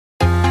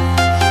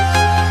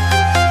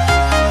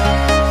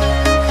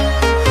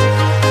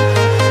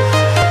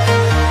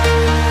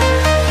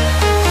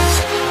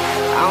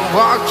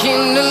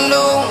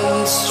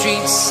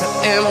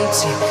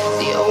empty.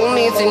 The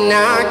only thing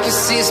I can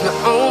see is my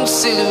own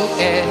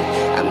silhouette.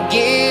 I'm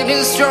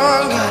getting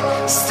stronger,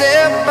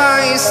 step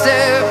by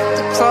step.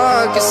 The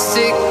clock is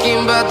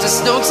ticking, but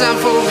there's no time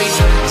for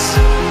regrets.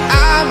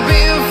 I've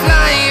been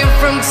flying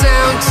from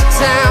town to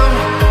town,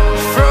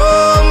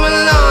 from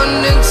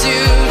London to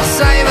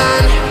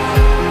Taiwan.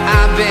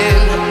 I've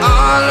been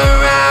all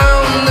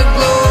around the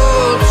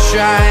globe,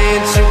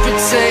 trying to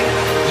protect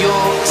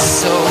your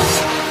soul.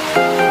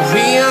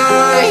 We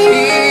are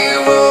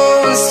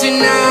heroes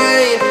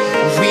tonight.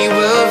 We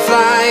will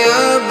fly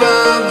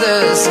above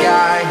the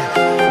sky.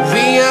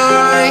 We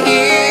are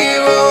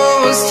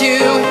heroes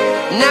tonight.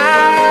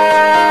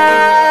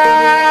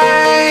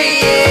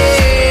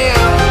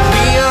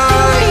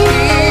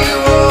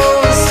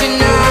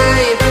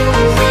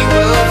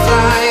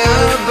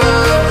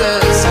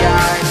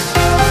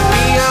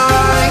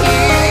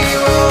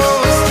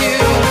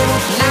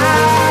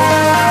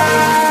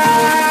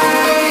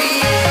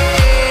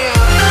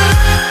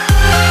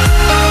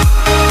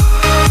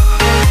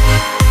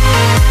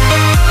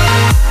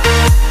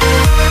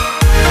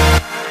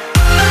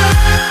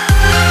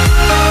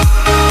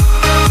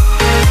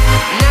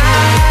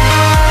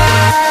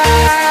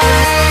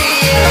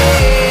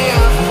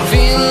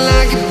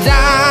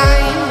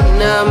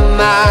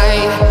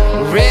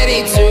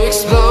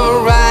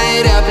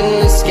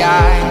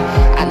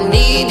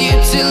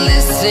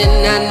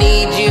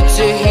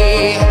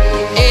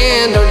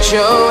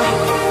 Show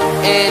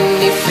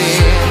any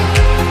fear.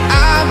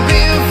 I've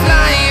been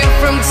flying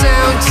from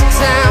town to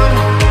town,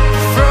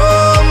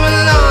 from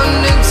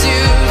London to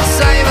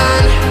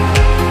Taiwan.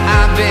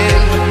 I've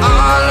been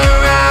all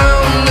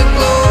around the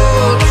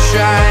globe,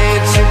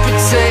 trying to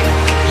protect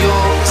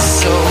your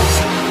soul.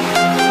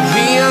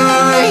 We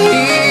are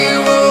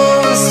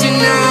heroes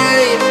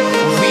tonight.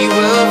 We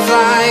will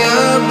fly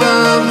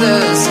above the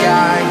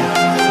sky.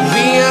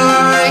 We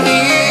are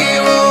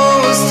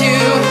heroes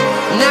tonight.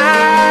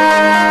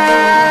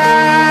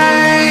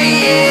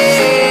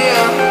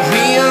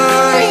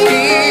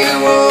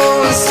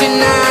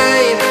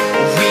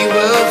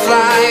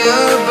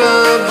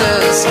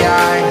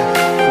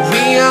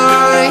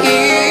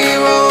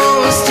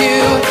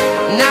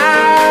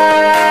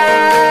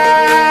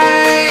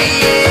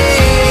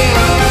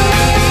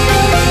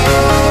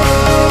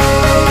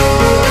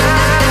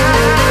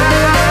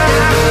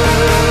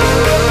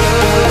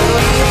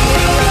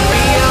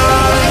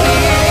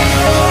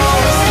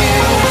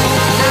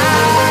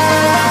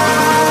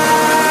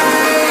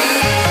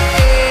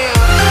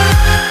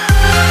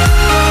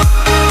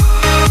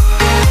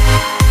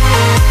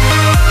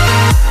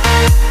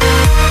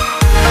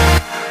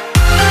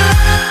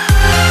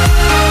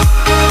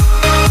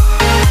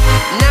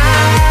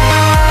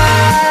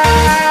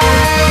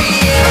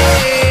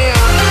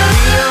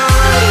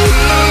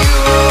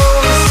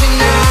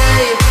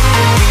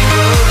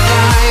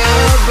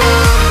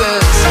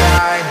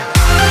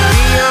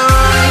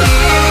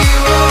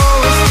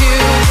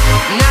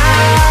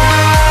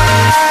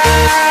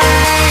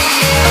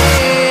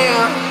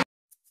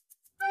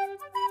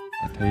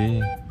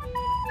 Thấy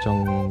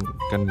trong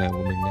căn lều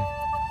của mình đây,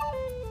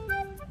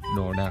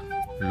 đồ đạc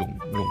lủng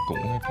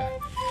củng hết cả.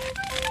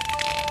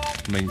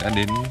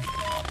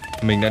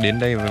 Mình đã đến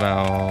đây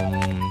vào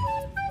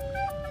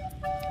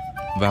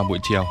buổi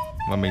chiều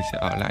và mình sẽ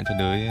ở lại cho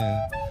tới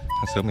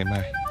sáng sớm ngày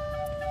mai.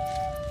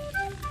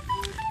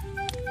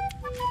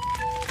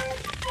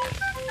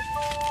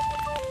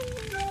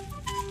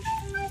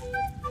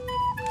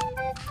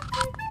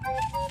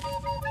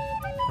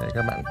 Đấy,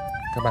 các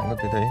bạn có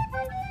thể thấy,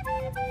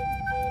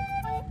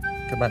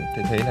 các bạn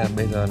thể thấy là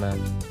bây giờ là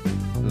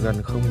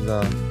gần 0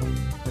 giờ,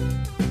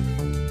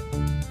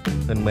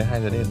 gần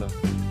 12 giờ đêm rồi.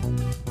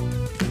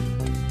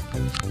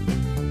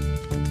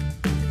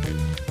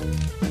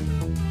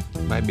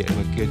 Bãi biển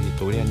ngoài kia thì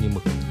tối đen như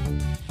mực.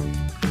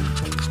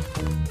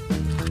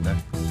 Đây,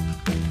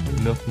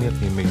 nước miếc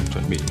thì mình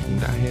chuẩn bị cũng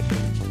đã hết.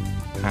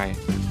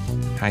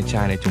 Hai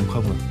chai này trống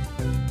không rồi.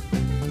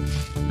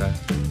 Đây,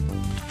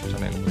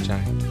 trong này có một chai.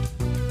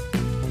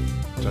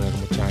 Trong này có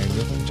một chai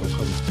nước trống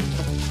không.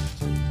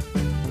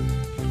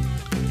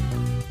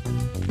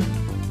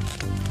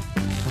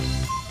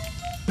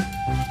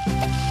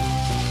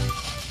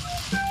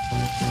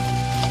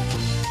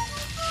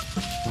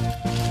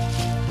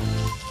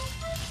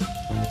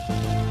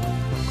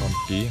 Còn 1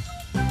 ký.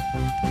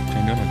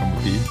 Chai nước này còn 1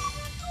 ký.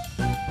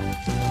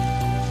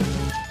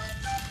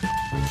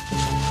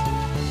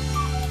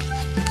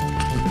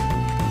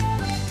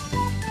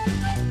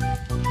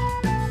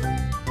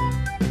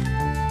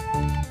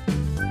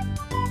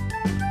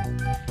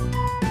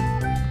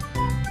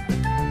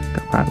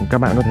 Các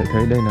bạn có thể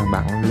thấy đây là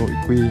bảng nội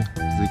quy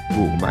dịch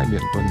vụ bãi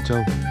biển Tuần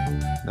Châu.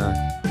 Đây,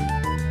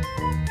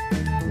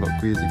 nội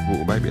quy dịch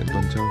vụ bãi biển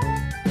Tuần Châu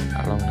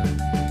Hạ Long này.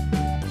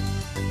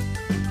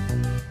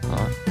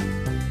 Đó.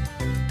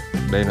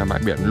 Đây là bãi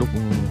biển lúc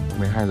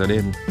 12 giờ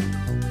đêm.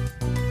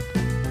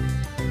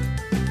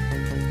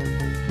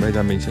 Bây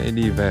giờ mình sẽ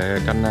đi về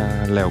căn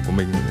lều của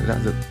mình ra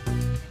dựng.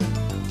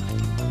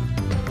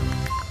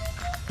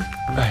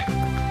 Đây,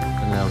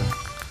 căn lều đây.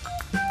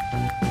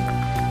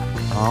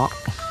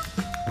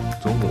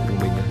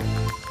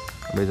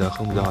 Bây giờ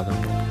không giờ thôi.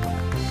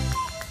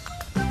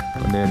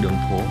 Còn đây là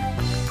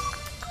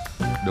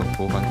đường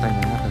phố vắng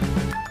tanh ngắt rồi.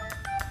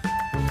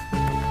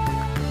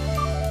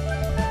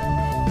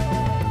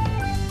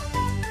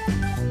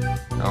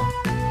 Đó,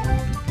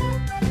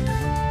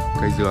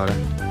 cây dừa đây.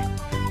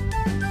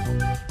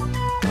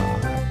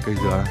 Đó, cây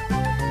dừa đây,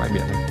 bãi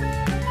biển đây.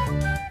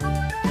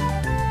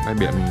 Bãi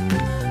biển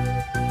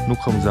lúc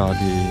không giờ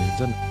thì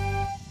rất.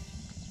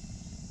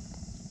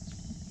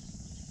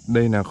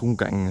 Đây là khung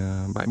cảnh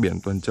bãi biển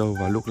Tuần Châu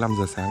vào lúc 5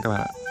 giờ sáng các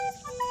bạn ạ.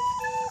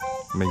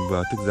 Mình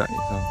vừa thức dậy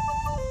xong.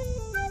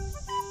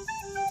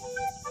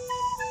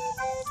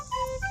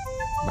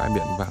 Bãi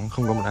biển vắng,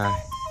 không có một ai.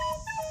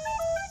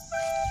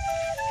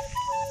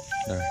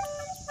 Đây,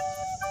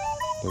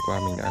 tối qua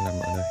mình đã nằm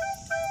ở đây,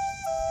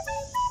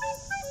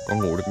 có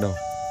ngủ được đâu,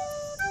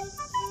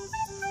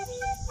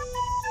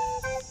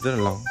 rất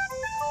là nóng.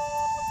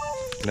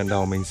 Lần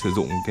đầu mình sử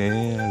dụng cái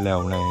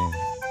lều này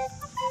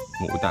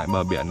ngủ tại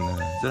bờ biển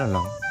rất là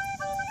nóng.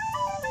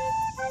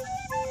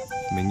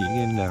 Mình nghĩ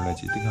cái lều này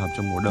chỉ thích hợp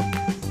trong mùa đông.